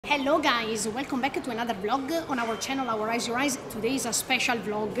Hello guys, welcome back to another vlog on our channel, Our Eyes, Your Eyes. Today is a special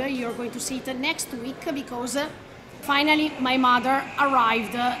vlog. You're going to see it next week because finally my mother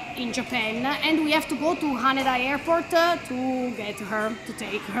arrived in Japan and we have to go to Haneda Airport to get her, to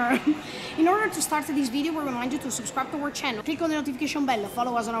take her. In order to start this video, we remind you to subscribe to our channel, click on the notification bell,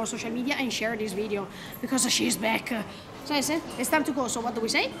 follow us on our social media and share this video because she's back. So it's time to go, so what do we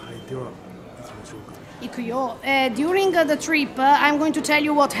say? During the trip, I'm going to tell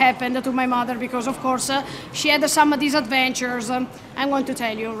you what happened to my mother because, of course, she had some disadventures. I'm going to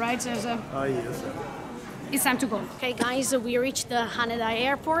tell you, right? Yes. It's time to go. Okay, guys, we reached the Haneda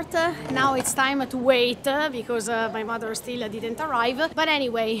Airport. Now it's time to wait because my mother still didn't arrive. But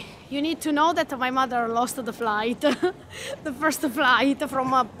anyway, you need to know that my mother lost the flight, the first flight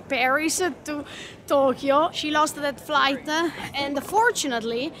from Paris to Tokyo. She lost that flight, and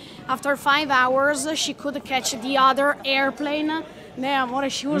fortunately, after 5 hours, she could catch the other airplane. Amore,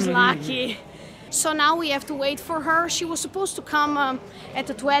 she was lucky. So now we have to wait for her. She was supposed to come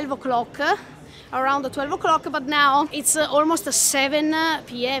at 12 o'clock. Around 12 o'clock, but now it's almost 7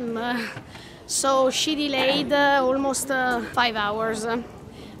 p.m. So she delayed almost 5 hours.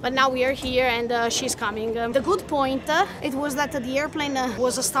 But now we are here and she's coming. The good point, it was that the airplane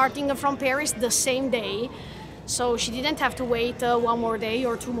was starting from Paris the same day. So she didn't have to wait 1 more day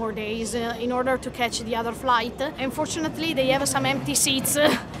or 2 more days in order to catch the other flight. Unfortunately, they have some empty seats.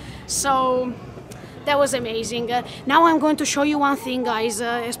 So that was amazing. Now I'm going to show you one thing, guys,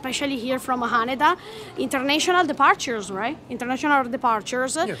 especially here from Haneda. International departures, right? International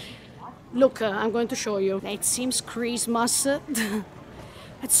departures. Yes. Look, I'm going to show you. It seems Christmas.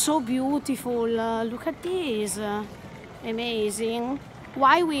 It's so beautiful. Look at this. Amazing.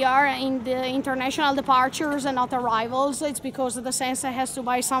 Why we are in the international departures and not arrivals? It's because the sensei has to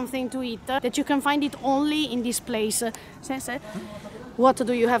buy something to eat that you can find it only in this place. Sensei, what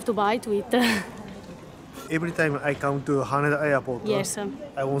do you have to buy to eat? Every time I come to Haneda Airport, yes,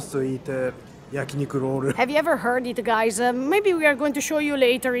 I want to eat yakiniku roll. Have you ever heard it, guys? Maybe we are going to show you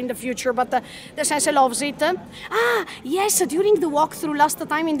later in the future, but the sensei loves it. Yes, during the walkthrough last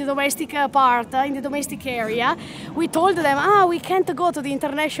time in the domestic part, in the domestic area, we told them, we can't go to the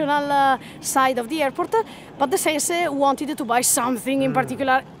international side of the airport, but the sensei wanted to buy something in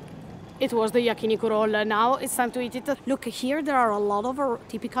particular. It was the yakiniku roll. Now it's time to eat it. Look, here there are a lot of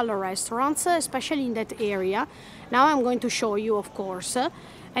typical restaurants, especially in that area. Now I'm going to show you, of course, and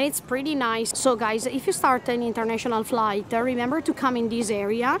it's pretty nice. So guys, if you start an international flight, remember to come in this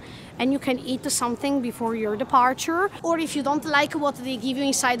area and you can eat something before your departure. Or if you don't like what they give you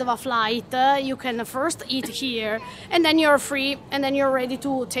inside of a flight, you can first eat here and then you're free and then you're ready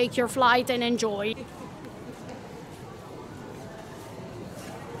to take your flight and enjoy.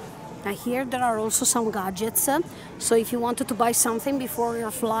 Now here there are also some gadgets, so if you wanted to buy something before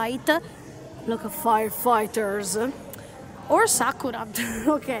your flight, look at firefighters or Sakura.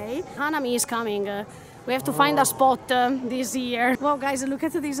 Okay, Hanami is coming. We have to find a spot this year. Wow guys, look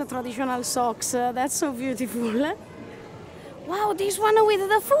at these traditional socks, that's so beautiful. Wow, this one with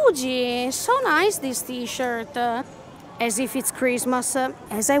the Fuji, so nice, this t-shirt. As if it's Christmas.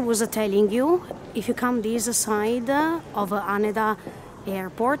 As I was telling you, if you come this side of Haneda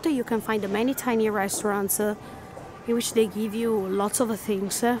Airport, you can find many tiny restaurants in which they give you lots of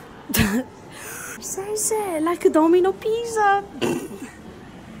things. Sensei, like Domino pizza.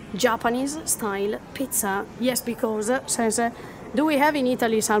 Japanese style pizza. Yes, because, Sensei, do we have in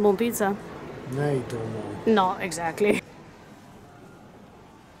Italy salmon pizza? No, exactly.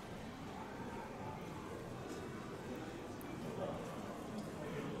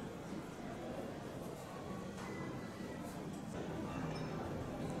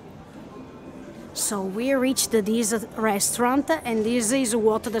 So we reached this restaurant and this is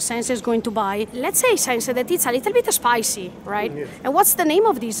what the sensei is going to buy. Let's say, sensei, that it's a little bit spicy, right? Yes. And what's the name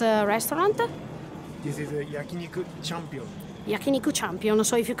of this restaurant? This is a Yakiniku Champion. Yakiniku Champion.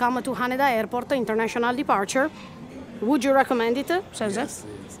 So if you come to Haneda Airport, international departure, would you recommend it, sensei? Yes.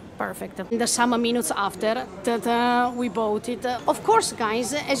 Perfect. And some minutes after that we bought it. Of course,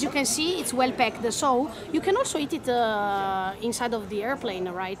 guys, as you can see, it's well packed, so you can also eat it inside of the airplane,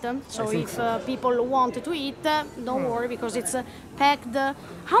 right? So if people want to eat, don't worry because it's packed.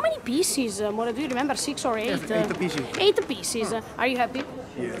 How many pieces? More, do you remember, 6 or 8? Yes, 8 pieces. 8 pieces. Are you happy?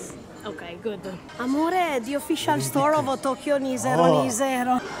 Yes. Okay, good. Amore, the official store of Tokyo ni zero ni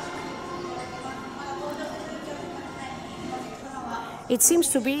zero. It seems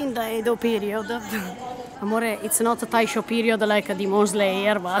to be in the Edo period. Amore, it's not a Taisho period like a Demon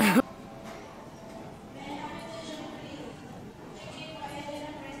Slayer, but...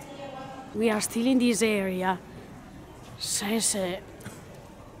 We are still in this area. Sensei,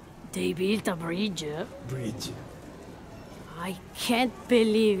 They built a bridge. Bridge. I can't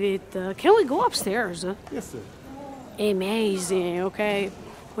believe it. Can we go upstairs? Yes, sir. Amazing. Okay.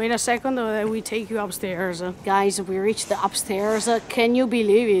 Wait a second, we take you upstairs. Guys, we reached the upstairs. Can you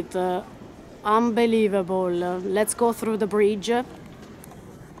believe it? Unbelievable. Let's go through the bridge.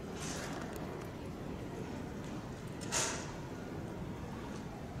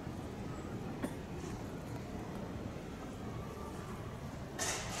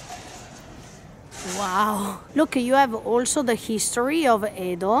 Wow. Look, you have also the history of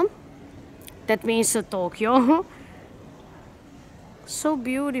Edo. That means Tokyo. So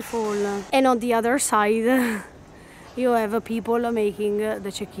beautiful. And on the other side, you have people making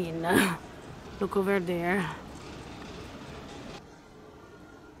the check-in. Look over there.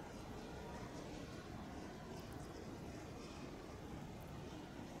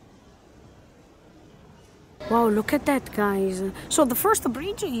 Wow, look at that, guys. So the first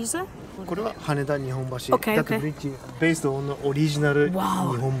bridge is... これは羽田日本橋。 Okay, That okay. bridge based on original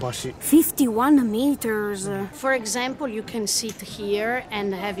Wow. 日本橋。 51 meters. For example, you can sit here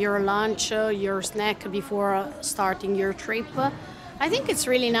and have your lunch, your snack before starting your trip. I think it's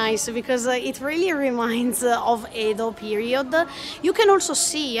really nice because it really reminds of Edo period. You can also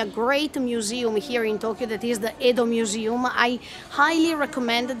see a great museum here in Tokyo that is the Edo Museum. I highly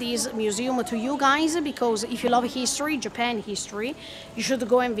recommend this museum to you guys because if you love history, Japan history, you should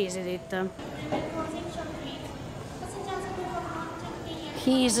go and visit it.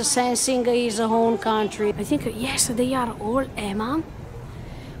 He is sensing his own country. I think, yes, they are all Emma.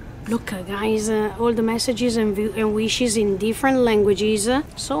 Look, guys, all the messages and wishes in different languages.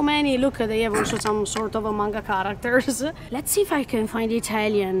 So many. Look, they have also some sort of manga characters. Let's see if I can find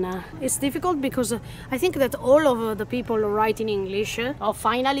Italian. It's difficult because I think that all of the people write in English. Oh,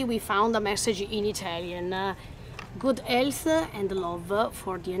 finally, we found a message in Italian. Good health and love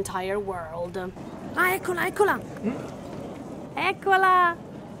for the entire world. Ah, eccola, eccola! Eccola!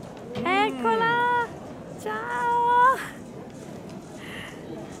 Eccola! Ciao!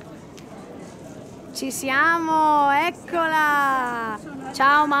 Ci siamo, eccola!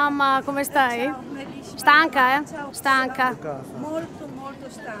 Ciao mamma, come stai? Ciao, benissimo. Stanca, eh? Ciao, Stanca. molto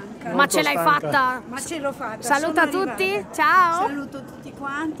stanca. Ma ce l'hai stanca. fatta? Ma ce l'ho fatta. Saluta sono tutti, arrivata. ciao. Saluto tutti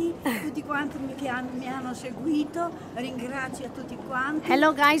quanti mi hanno seguito, ringrazio tutti quanti.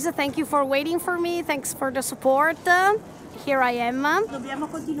 Hello guys, thank you for waiting for me. Thanks for the support. Here I am. Dobbiamo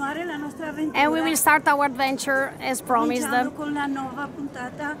continuare la nostra avventura. And we will start our adventure as promised. Cominciando con la nuova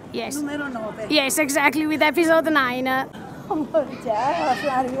puntata Yes. numero 9. Yes, exactly, with episode 9. Ciao,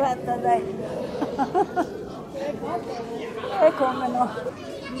 sono arrivata, dai. E come no?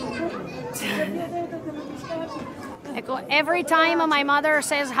 Ecco, every time my mother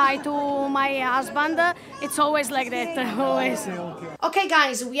says hi to my husband, it's always like that, always. Okay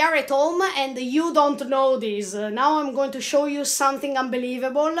guys, we are at home and you don't know this. Now I'm going to show you something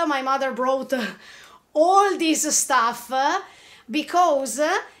unbelievable. My mother brought all this stuff because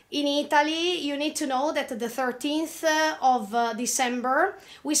in Italy you need to know that the 13th of December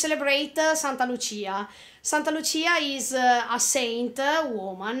we celebrate Santa Lucia. Santa Lucia is a saint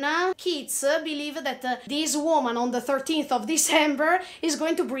woman. Kids believe that this woman on the 13th of December is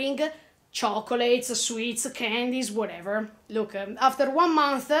going to bring chocolates, sweets, candies, whatever. Look, after 1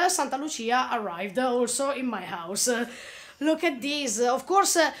 month, Santa Lucia arrived also in my house. Look at this. Of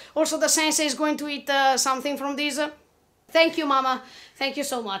course, also the sensei is going to eat something from this. Thank you, Mama. Thank you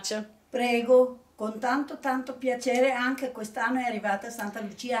so much. Prego, con tanto piacere, anche quest'anno è arrivata Santa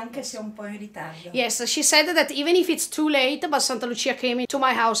Lucia, anche se un po' in ritardo. Yes, she said that even if it's too late, but Santa Lucia came into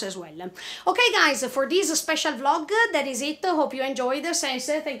my house as well. Okay, guys, for this special vlog, that is it. Hope you enjoyed.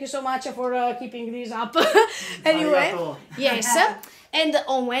 Sensei, thank you so much for keeping this up. Anyway, yes. And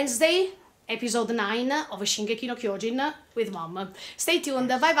on Wednesday, episode 9 of Shingeki no Kyojin with Mom. Stay tuned.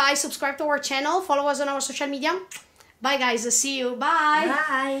 Bye-bye. Subscribe to our channel. Follow us on our social media. Bye, guys. See you. Bye.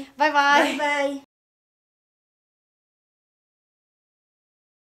 Bye. Bye-bye. Bye bye.